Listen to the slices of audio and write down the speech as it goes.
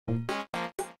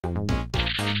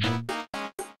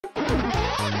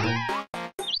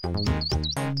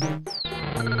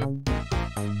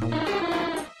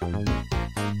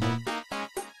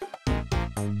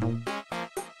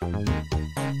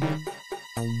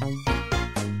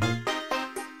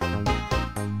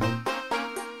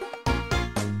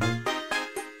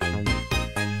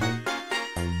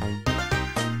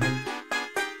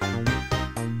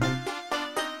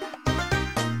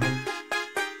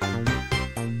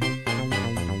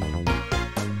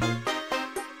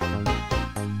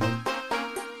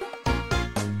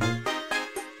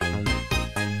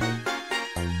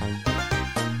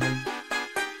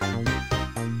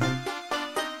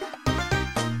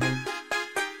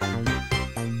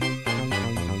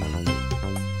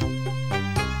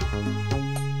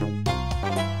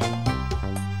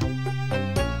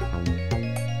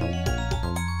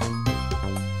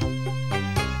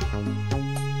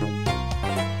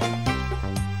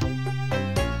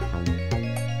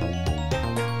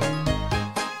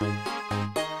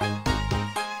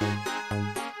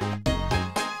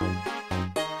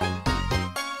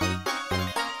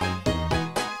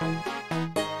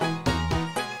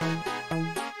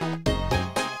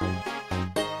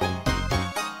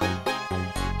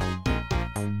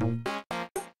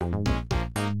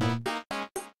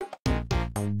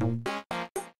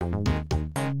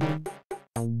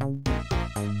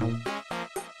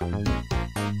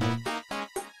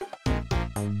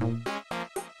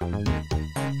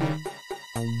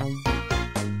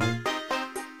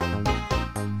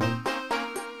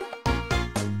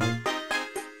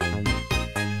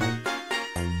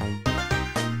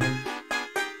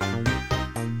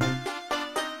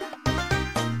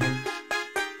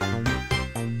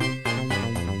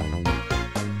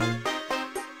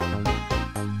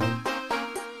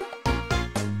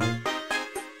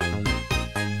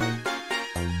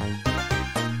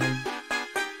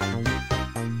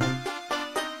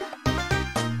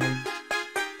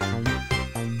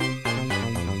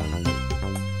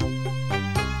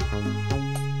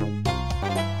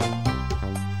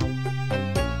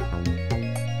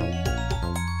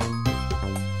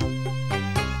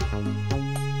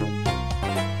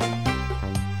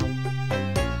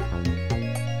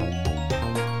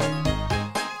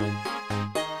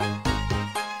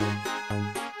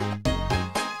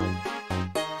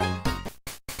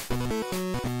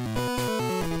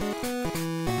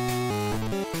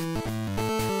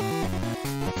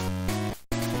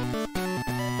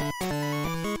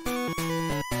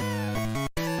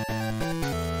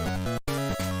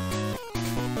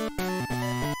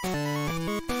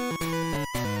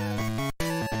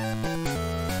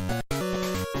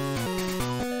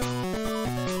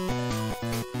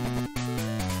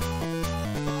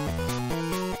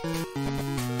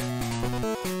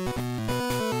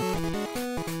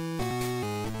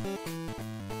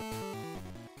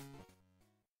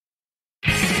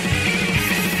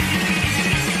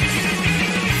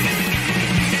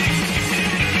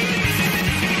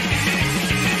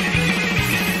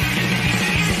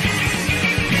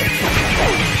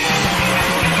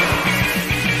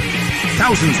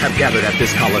Thousands have gathered at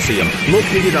this Coliseum,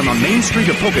 located on the main street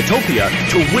of Poketopia,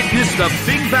 to witness the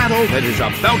big battle that is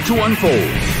about to unfold.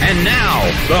 And now,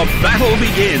 the battle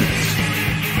begins.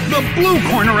 The blue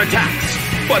corner attacks,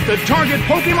 but the target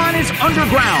Pokemon is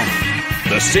underground.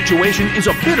 The situation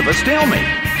is a bit of a stalemate.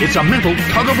 It's a mental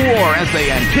tug-of-war as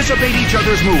they anticipate each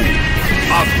other's move.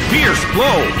 A fierce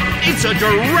blow. It's a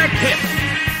direct hit.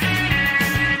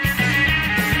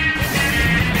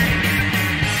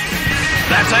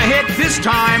 That's a hit this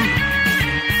time.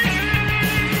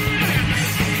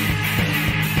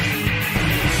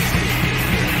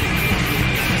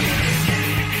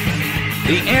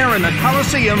 The air in the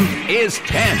Coliseum is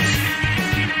tense.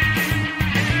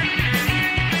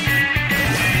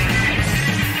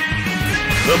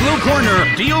 The blue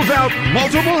corner deals out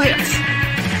multiple hits.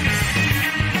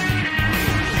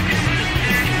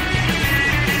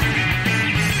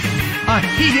 A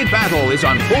heated battle is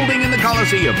unfolding in the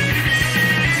Coliseum.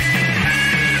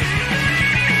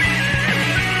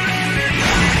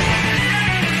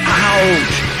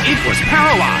 Ouch! It was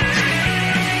paralyzed.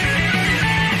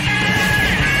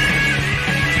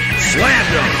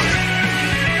 Slammed him.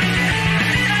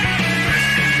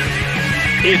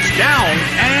 It's down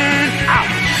and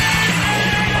out.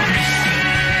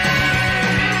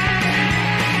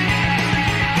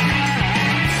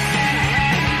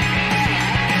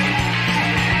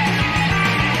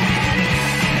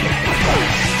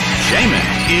 Shaymin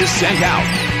is sent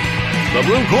out. The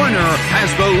blue corner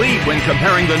has the lead when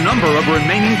comparing the number of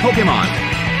remaining Pokémon,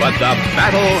 but the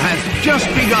battle has just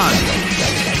begun.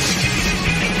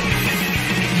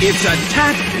 Its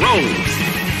attack rose.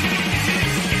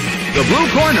 The blue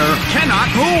corner cannot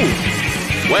move.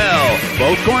 Well,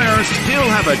 both corners still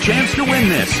have a chance to win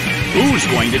this. Who's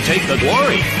going to take the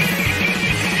glory?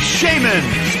 Shaymin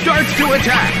starts to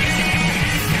attack.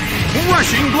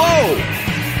 Rushing blow!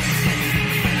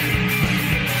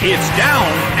 It's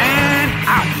down and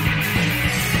out!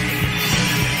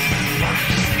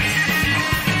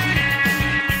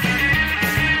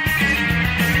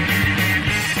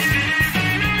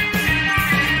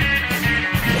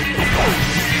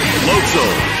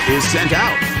 Floatzel is sent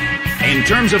out. In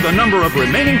terms of the number of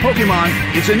remaining Pokémon,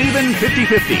 it's an even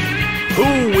 50-50.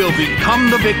 Who will become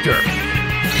the victor?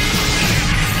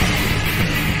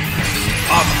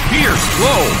 A fierce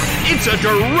blow! It's a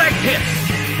direct hit!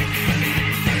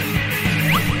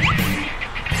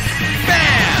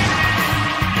 Bam!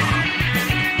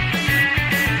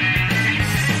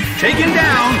 Taken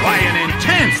down by an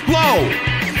intense blow!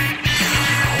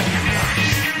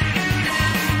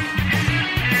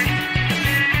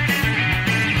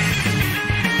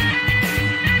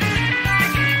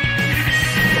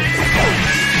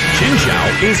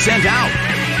 Chinchou is sent out.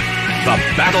 The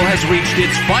battle has reached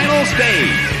its final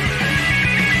stage.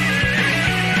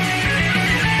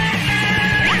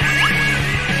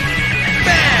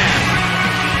 Bam!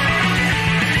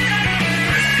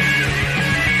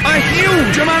 A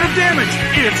huge amount of damage.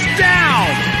 It's down.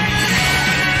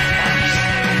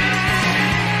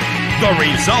 The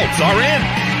results are in.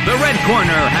 The red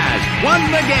corner has won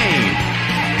the game.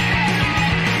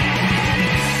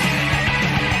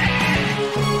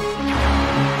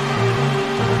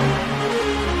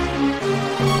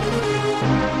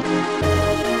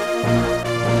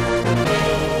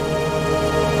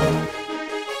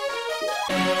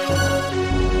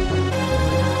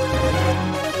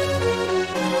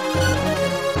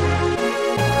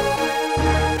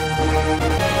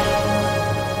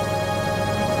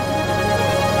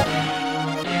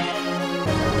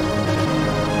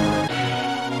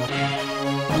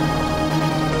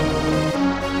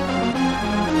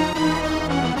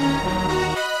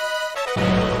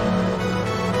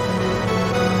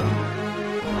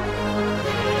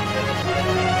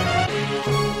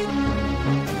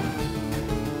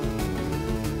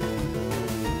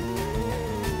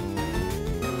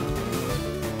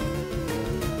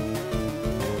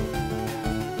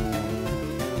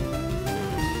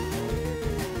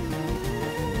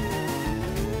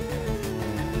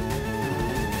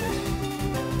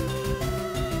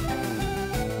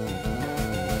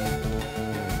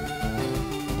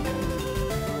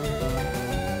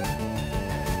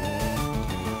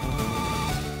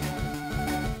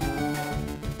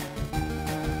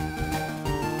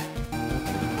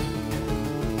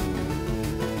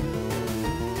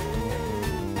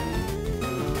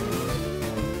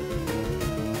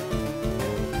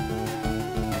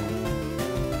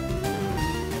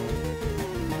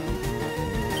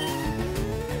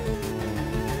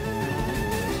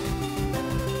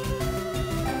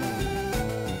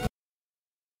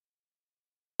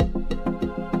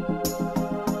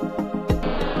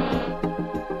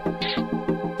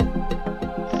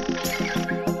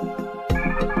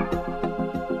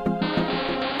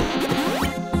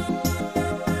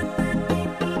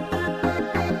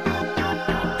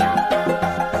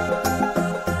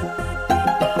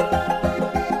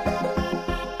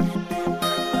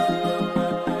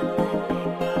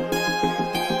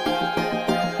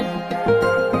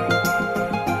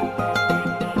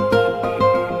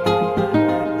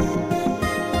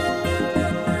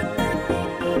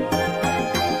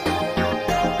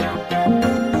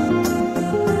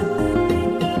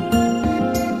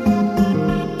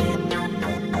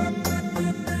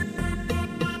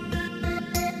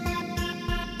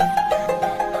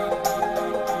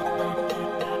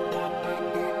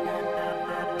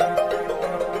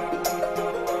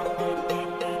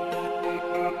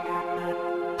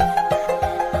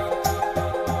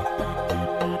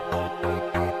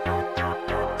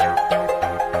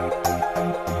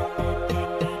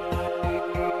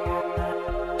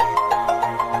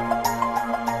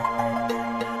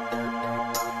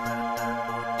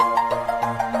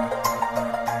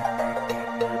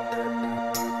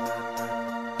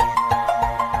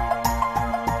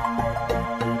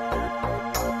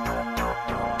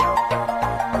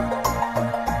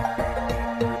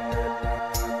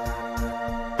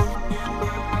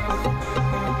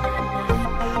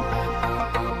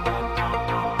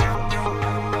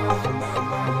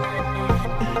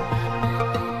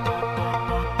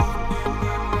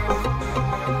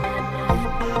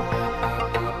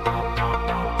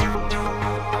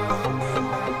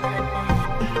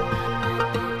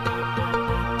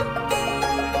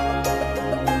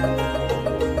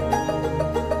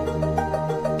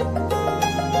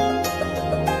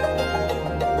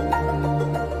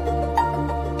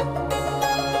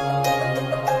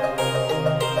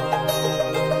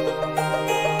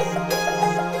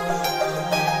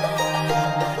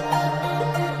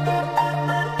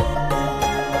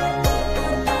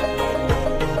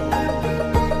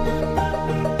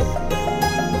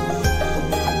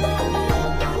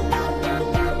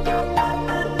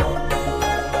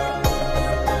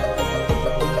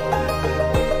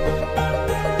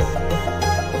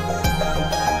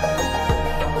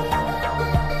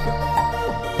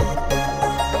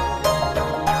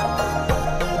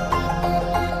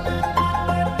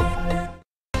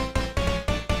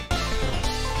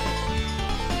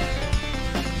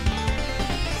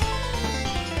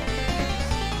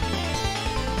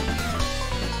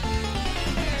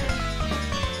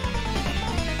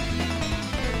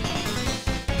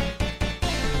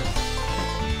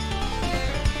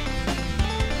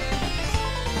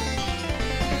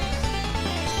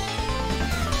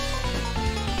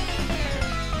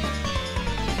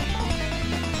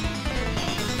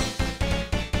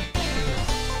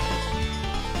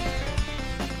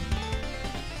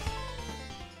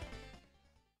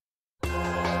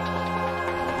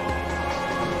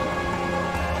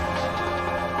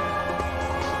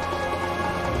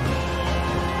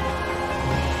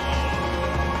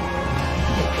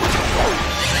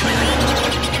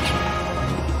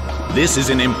 This is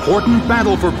an important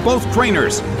battle for both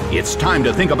trainers. It's time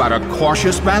to think about a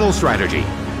cautious battle strategy.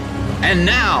 And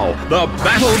now, the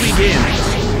battle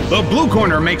begins. The blue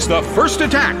corner makes the first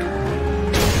attack.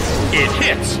 It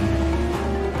hits.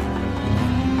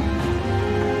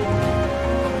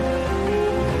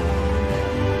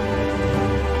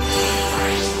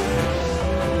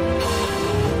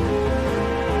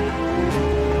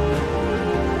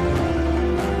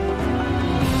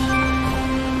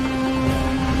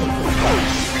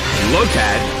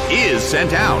 Lotad is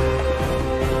sent out.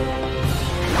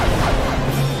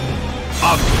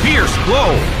 A fierce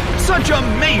blow! Such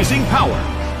amazing power!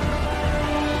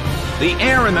 The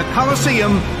air in the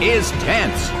Colosseum is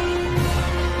tense.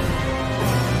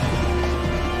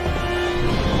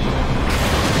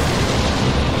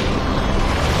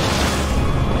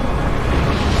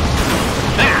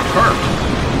 That hurt!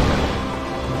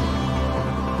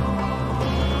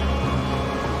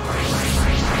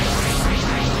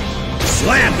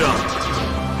 Slam dunk!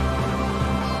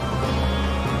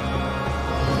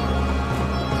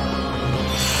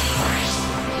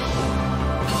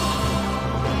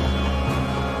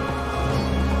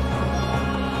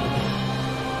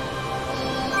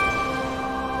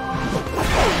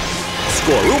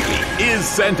 Skorupi is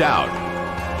sent out.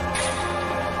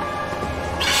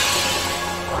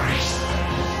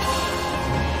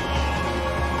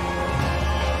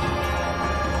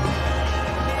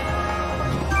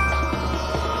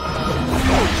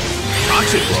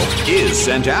 Toxicroak is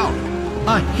sent out.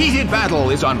 A heated battle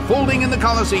is unfolding in the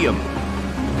Colosseum.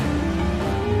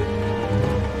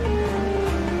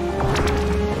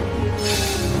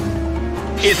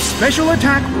 Its special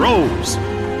attack rose.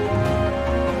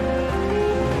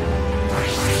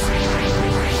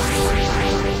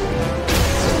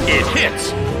 It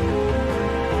hits.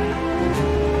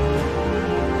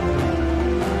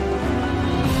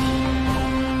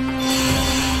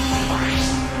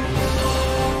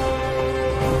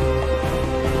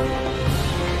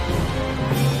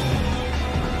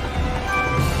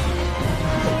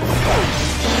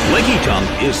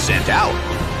 Lickitung is sent out.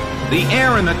 The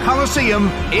air in the Colosseum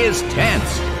is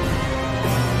tense.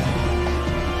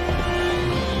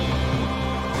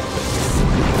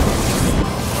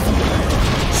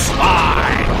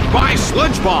 Slide by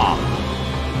Sludge Bomb.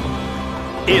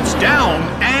 It's down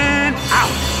and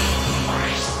out.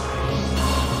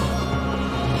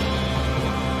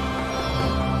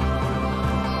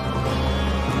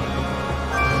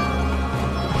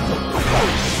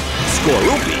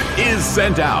 Skorupi is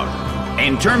sent out.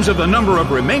 In terms of the number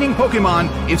of remaining Pokémon,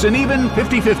 it's an even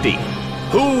 50-50.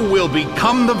 Who will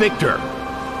become the victor?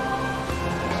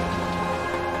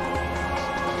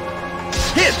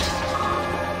 Hit!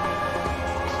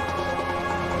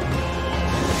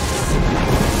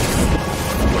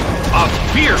 A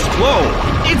fierce blow!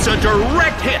 It's a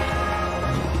direct hit!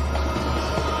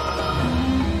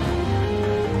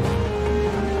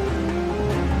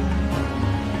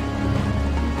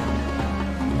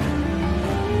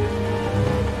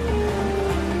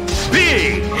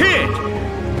 Big hit!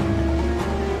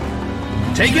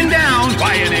 Taken down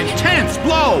by an intense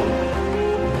blow!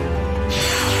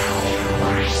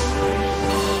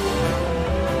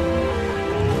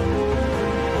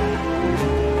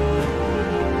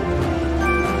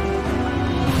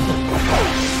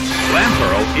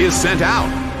 Clamperl is sent out.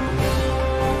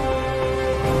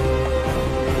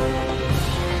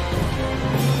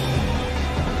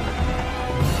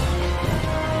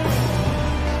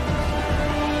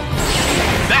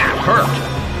 Hurt.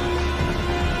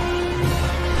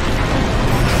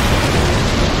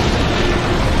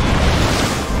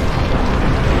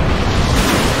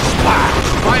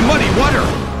 Splash by Muddy Water.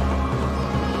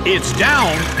 It's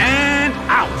down and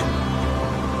out.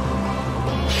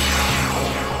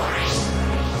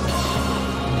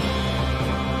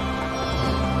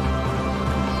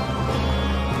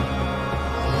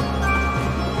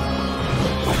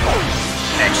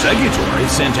 Exeggutor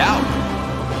is sent out.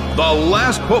 The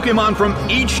last Pokémon from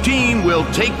each team will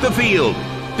take the field.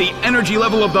 The energy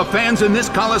level of the fans in this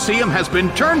Colosseum has been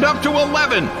turned up to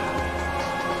 11.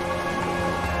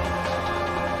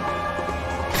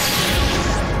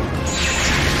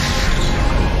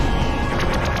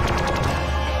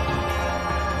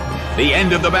 The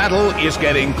end of the battle is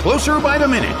getting closer by the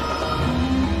minute.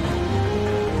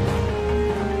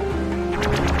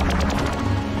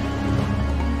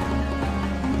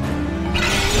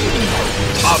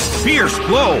 A fierce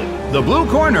blow. The blue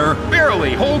corner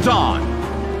barely holds on.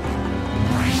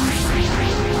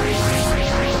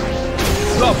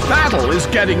 The battle is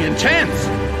getting intense.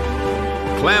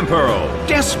 Clamperl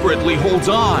desperately holds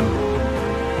on.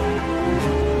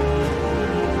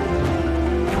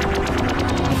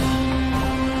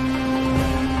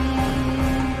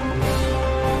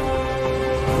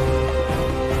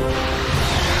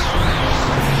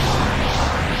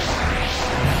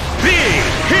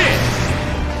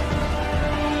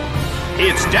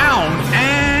 It's down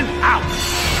and out.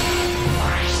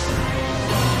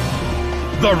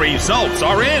 The results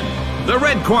are in. The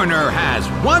red corner has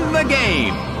won the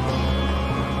game.